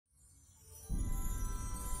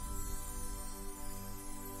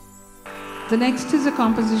The next is a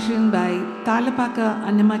composition by Talapaka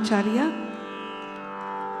Annamacharya.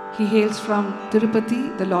 He hails from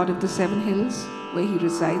Tirupati, the Lord of the Seven Hills, where he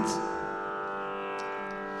resides.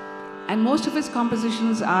 And most of his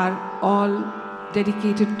compositions are all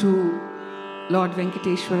dedicated to Lord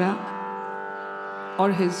Venkateshwara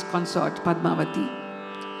or his consort Padmavati.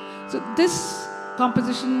 So this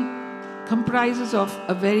composition comprises of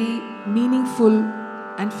a very meaningful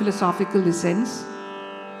and philosophical essence.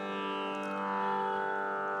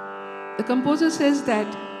 The composer says that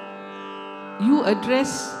you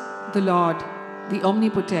address the Lord, the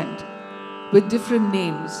Omnipotent, with different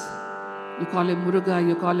names. You call him Muruga,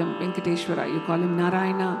 you call him Venkateshwara, you call him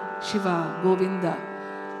Narayana, Shiva, Govinda.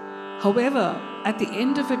 However, at the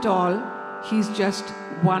end of it all, he's just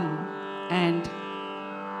one, and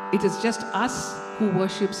it is just us who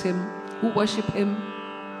worship him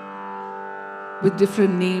with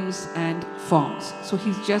different names and forms. So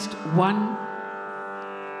he's just one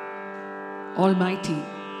Almighty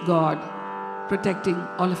God, protecting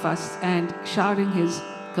all of us and showering his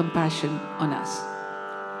compassion on us.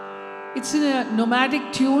 It's in a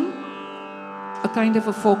nomadic tune, a kind of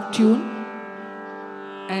a folk tune,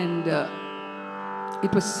 and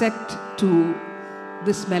it was set to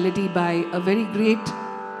this melody by a very great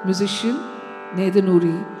musician,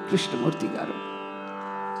 Nedanuri Krishnamurti Garu.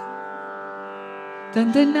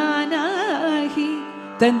 Tandanana hi,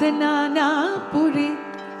 tandanana puri,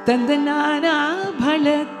 tandanana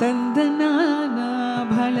bhala, tandanana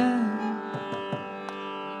bhala.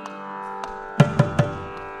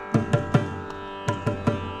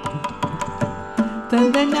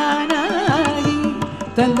 Tandanana hi,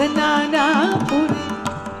 tandanana puri,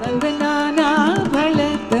 tandanana bhala,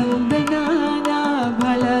 tandanana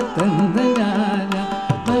bhala, tandanana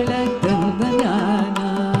bhala, tandanana.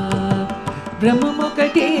 Brahma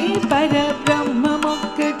mokate, para Brahma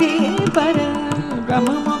mokate, para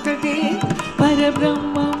Brahma mokate, para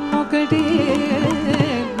Brahma mokate,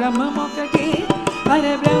 Brahma mokate,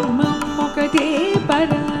 para Brahma mokate,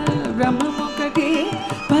 para Brahma mokate,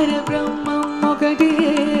 para Brahma mokate.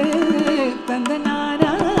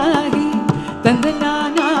 Tandanana hi,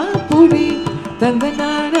 tandanana puri,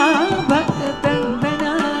 tandanana bhala,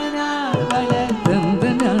 tandanana bhala,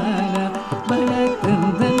 tandanana bhala,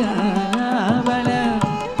 tandanana bhala.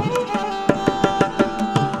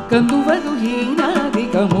 Kanduvadu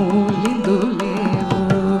heenadikamu lindulevu,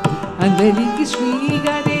 andariki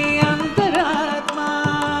Srigare antaratma.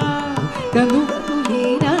 Kanduvadu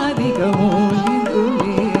heenadikamu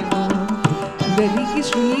lindulevu, andariki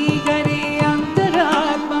Srigare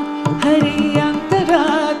antaratma. Hare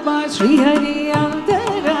antaratma, Sri Hare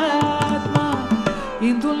antaratma.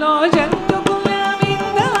 Indulo jantu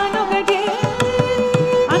kulamindanu gade,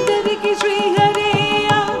 andariki Sri Hare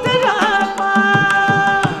antaratma.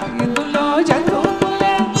 Indulo jantu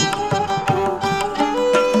kulam,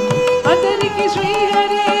 andariki Sri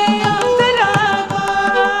Hare antaratma.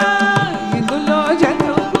 Indulo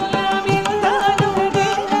jantu kulamindanu gade,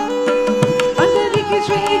 andariki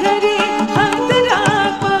Sri Hare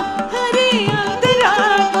antaratma. Hare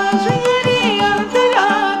antaratma, Sri Hare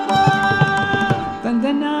antaratma.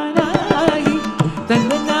 Tandanana hi,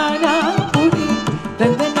 tandanana puri,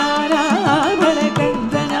 tandanana bhala,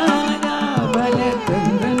 tandanana bhala,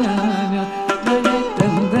 tandanana bhala,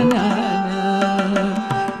 tandanana.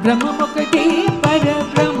 Brahma mokate, para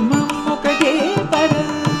Brahma mokate, para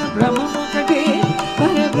Brahma mokate,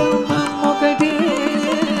 para Brahma mokate.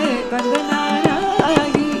 Tandanana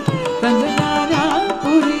hi, tandanana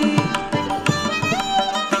puri.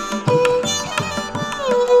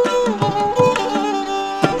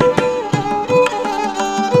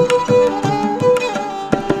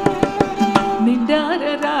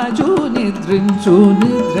 Nindara raju nidrinchu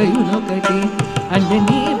nidrayunokati,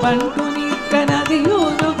 andani bantu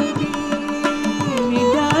nitranadiyunokati.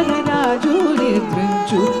 Nindara raju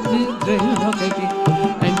nidrinchu nidrayunokati,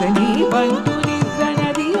 andani bantu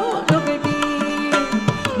nitranadiyunokati.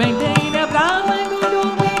 Mendaina brahmanudu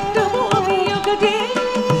mettu bhumi okati,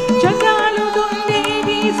 chandaludu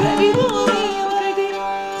devi sari bhumi okati,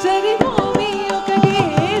 sari bhumi okati,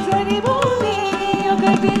 sari bhumi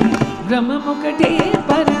okati. Brahma mokate,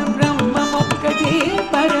 para Brahma mokate,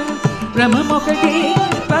 para Brahma mokate,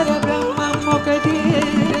 para Brahma mokate.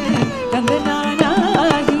 Tandanana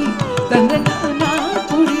hi, tandanana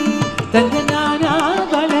puri, tandanana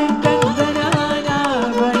bhala, tandanana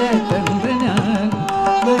bhala, tandanana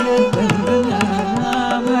bhala, tandanana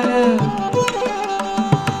bhala.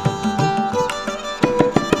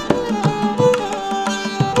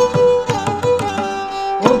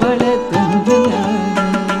 O bhala, tandanana.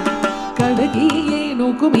 Kadagi enu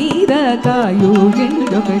kumida కాయు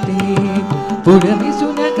ఎండొకటి పుడమి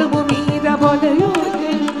సునకము మీద బొలయు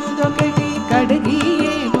ఎండొకటి కడగి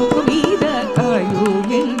ఏనుగు మీద కాయు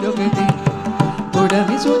ఎండొకటి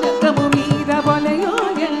పుడమి సునకము మీద బొలయు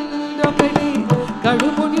ఎండొకటి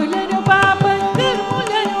కడుపునులను పాపం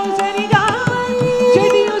కర్ములను సరిగా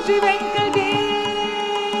చెడియు శ్రీ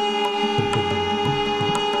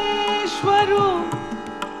వెంకటేశ్వరు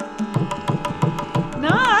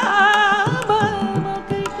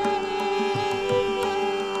నామమొకటి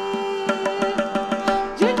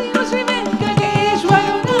చెడియు శ్రీ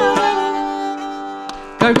వెంకటేశ్వరు నామము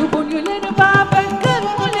కడుపునులను పాపం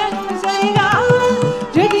కర్ములను సరిగా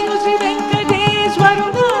చెడియు శ్రీ వెంకటేశ్వరు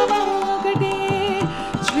నామము ఒకటి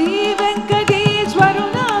శ్రీ వెంకటేశ్వరు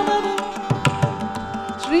నామము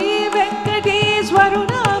శ్రీ వెంకటేశ్వరు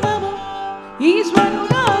నామము ఈశ్వరు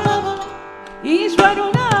నామము ఈశ్వరు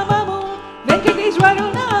నామము వెంకటేశ్వరు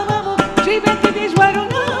నామము శ్రీ వెంకటేశ్వరు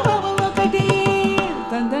నామము ఒకటి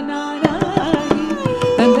తందనానాయి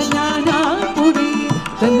తందనానాపుడి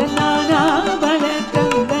తందనానా బల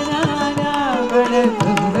తందనానా బల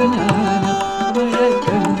తందనానా బల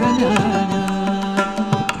తందనానా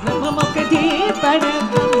బ్రహ్మమొక్కటే పర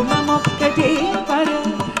బ్రహ్మమొక్కటే పర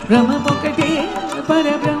బ్రహ్మమొక్కటే పర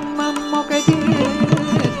బ్రహ్మమొక్కటే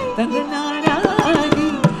తందనానాయి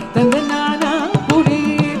తందనానాపుడి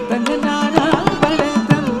తందనానా బల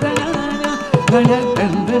తందనానా బల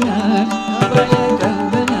తందనానా బల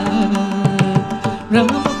తందనానా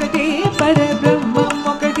బ్రహ్మ